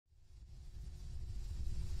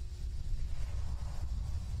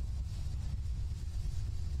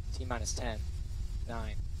T-minus 10,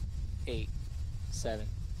 9, 8, 7,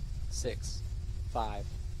 6, 5,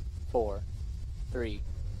 4, 3,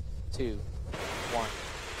 2, 1,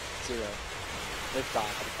 0. Liftoff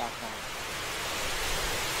at Falcon 9.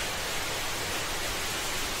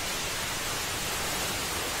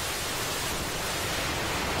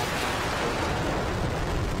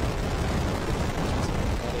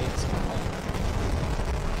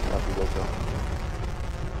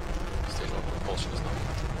 Stage 1 propulsion is not working.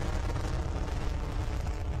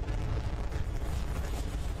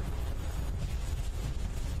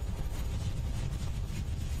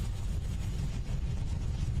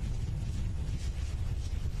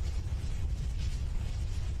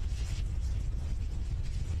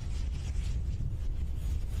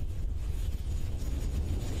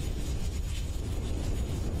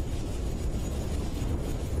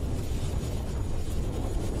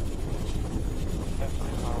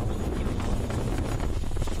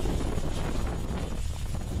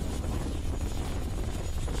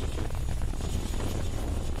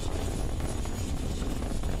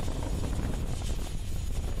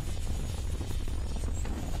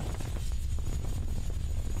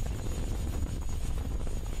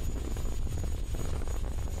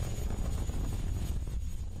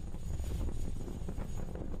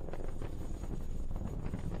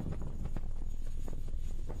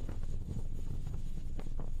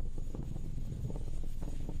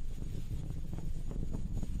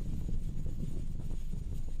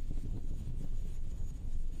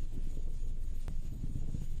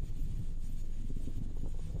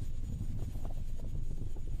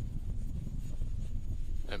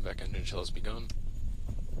 And back engine shell has begun.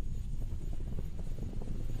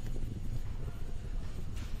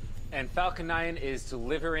 And Falcon 9 is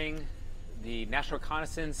delivering the National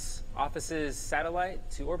Reconnaissance Office's satellite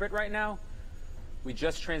to orbit right now. We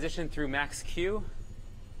just transitioned through max Q,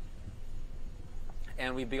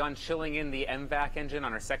 and we've begun chilling in the MVAC engine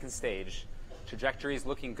on our second stage. Trajectory is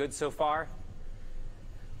looking good so far.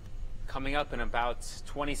 Coming up in about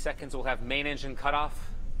 20 seconds, we'll have main engine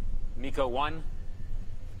cutoff, MECO 1.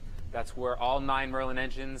 That's where all 9 Merlin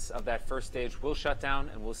engines of that first stage will shut down,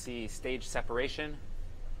 and we'll see stage separation.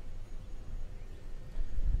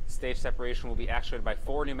 Stage separation will be actuated by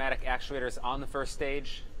 4 pneumatic actuators on the first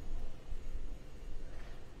stage.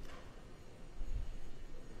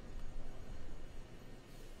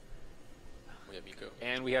 We have MECO.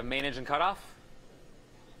 And we have main engine cutoff.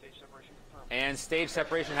 Stage separation confirmed. And stage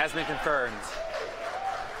separation has been confirmed.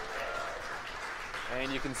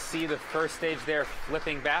 And you can see the first stage there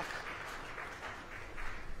flipping back.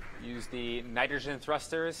 Use the nitrogen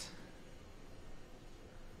thrusters.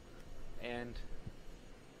 And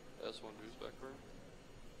S1 boost back burn.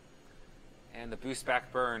 the boost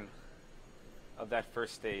back burn of that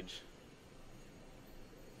first stage.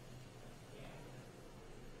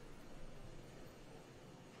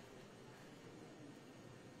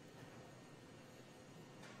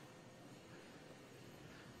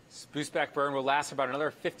 This boost back burn will last about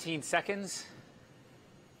another 15 seconds.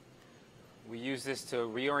 We use this to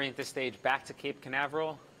reorient the stage back to Cape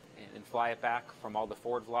Canaveral and fly it back from all the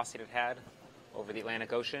forward velocity it had over the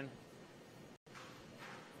Atlantic Ocean.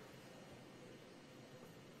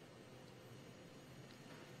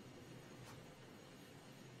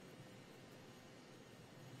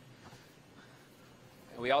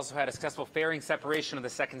 And we also had a successful fairing separation of the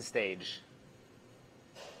second stage.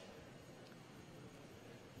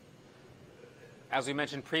 As we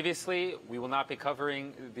mentioned previously, we will not be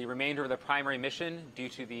covering the remainder of the primary mission due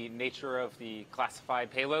to the nature of the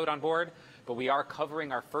classified payload on board, but we are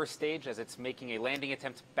covering our first stage as it's making a landing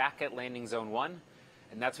attempt back at landing zone 1,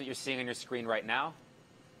 and that's what you're seeing on your screen right now.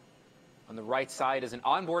 On the right side is an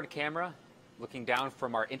onboard camera looking down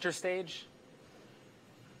from our interstage.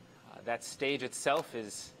 That stage itself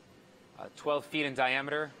is 12 feet in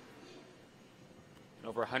diameter and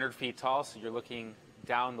over 100 feet tall, so you're looking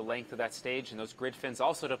down the length of that stage, and those grid fins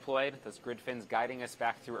also deployed, those grid fins guiding us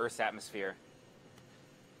back through Earth's atmosphere.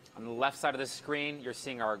 On the left side of the screen, you're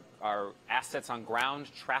seeing our assets on ground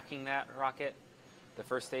tracking that rocket, the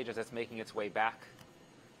first stage as it's making its way back.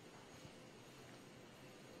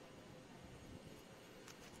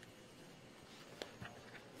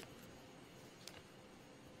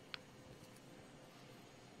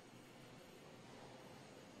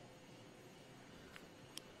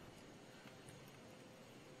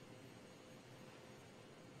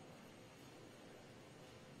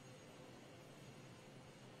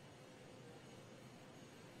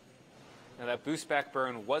 Now that boost back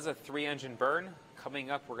burn was a 3-engine burn. Coming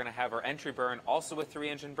up, we're going to have our entry burn also a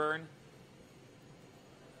 3-engine burn.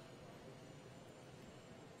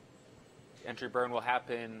 The Entry burn will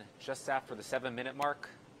happen just after the 7-minute mark.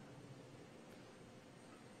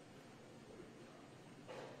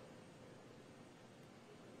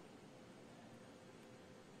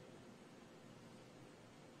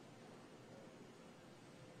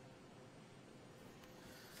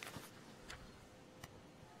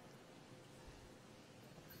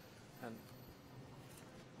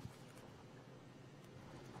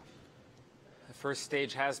 The first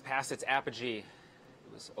stage has passed its apogee.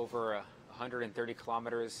 It was over 130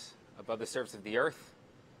 kilometers above the surface of the Earth.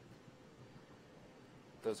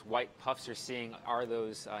 Those white puffs you're seeing are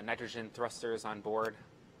those nitrogen thrusters on board,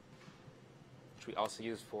 which we also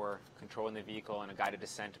use for controlling the vehicle in a guided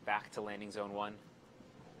descent back to landing zone 1.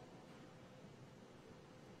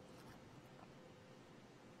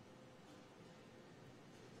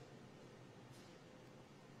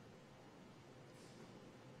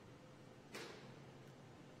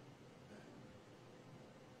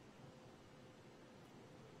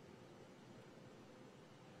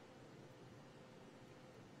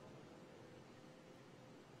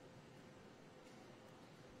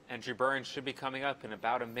 Entry burn should be coming up in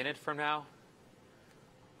about a minute from now.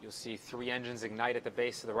 You'll see 3 engines ignite at the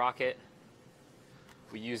base of the rocket.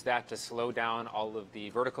 We use that to slow down all of the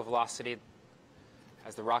vertical velocity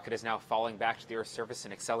as the rocket is now falling back to the Earth's surface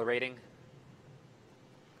and accelerating.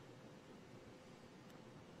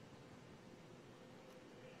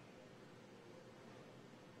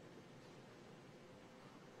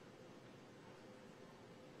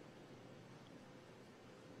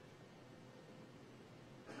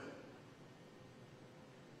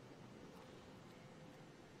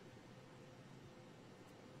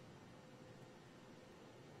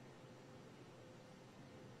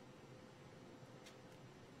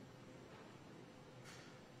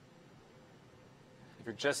 If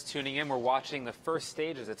you're just tuning in, we're watching the first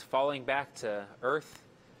stage as it's falling back to Earth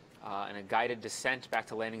in a guided descent back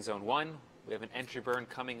to landing zone 1. We have an entry burn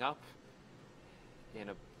coming up in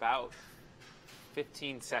about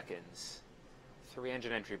 15 seconds.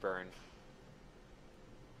 3-engine entry burn.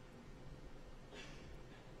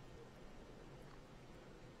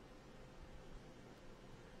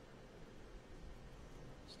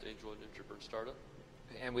 Stage 1 entry burn startup.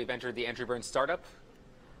 And we've entered the entry burn startup.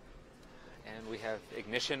 And we have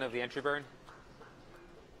ignition of the entry burn.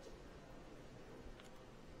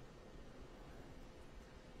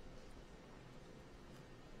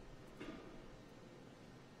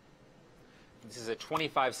 This is a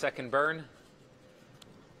 25-second burn.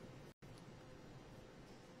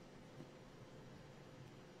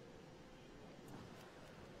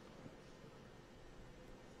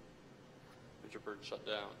 Entry burn shut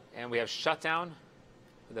down. And we have shutdown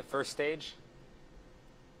for the first stage.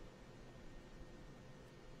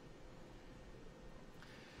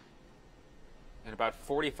 In about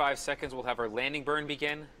 45 seconds, we'll have our landing burn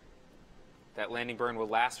begin. That landing burn will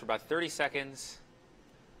last for about 30 seconds.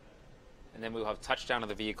 And then we'll have touchdown of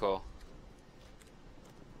the vehicle.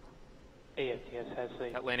 AFTS has the...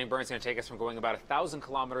 That landing burn is going to take us from going about 1,000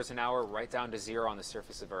 kilometers an hour right down to 0 on the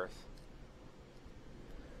surface of Earth.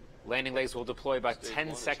 Landing legs will deploy about Stage 10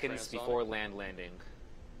 1 is seconds transonic. before landing.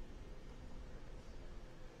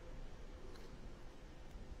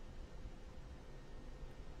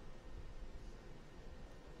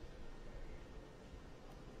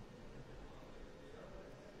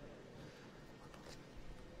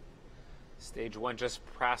 Stage 1 just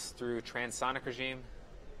passed through transonic regime.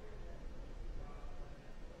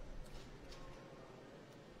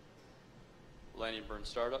 Landing burn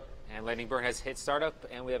startup. And landing burn has hit startup,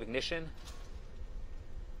 and we have ignition.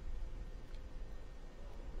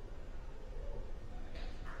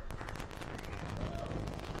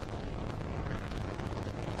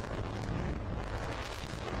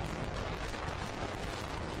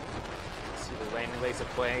 See the landing legs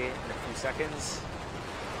deploy in a few seconds.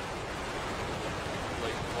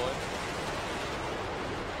 Late deploy.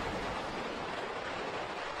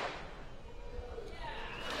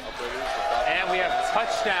 And we have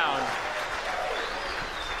touchdown.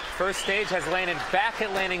 First stage has landed back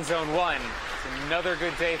at landing zone 1. It's another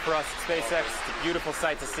good day for us at SpaceX. It's a beautiful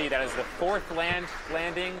sight to see. That is the 4th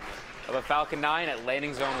landing of a Falcon 9 at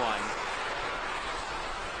landing zone 1.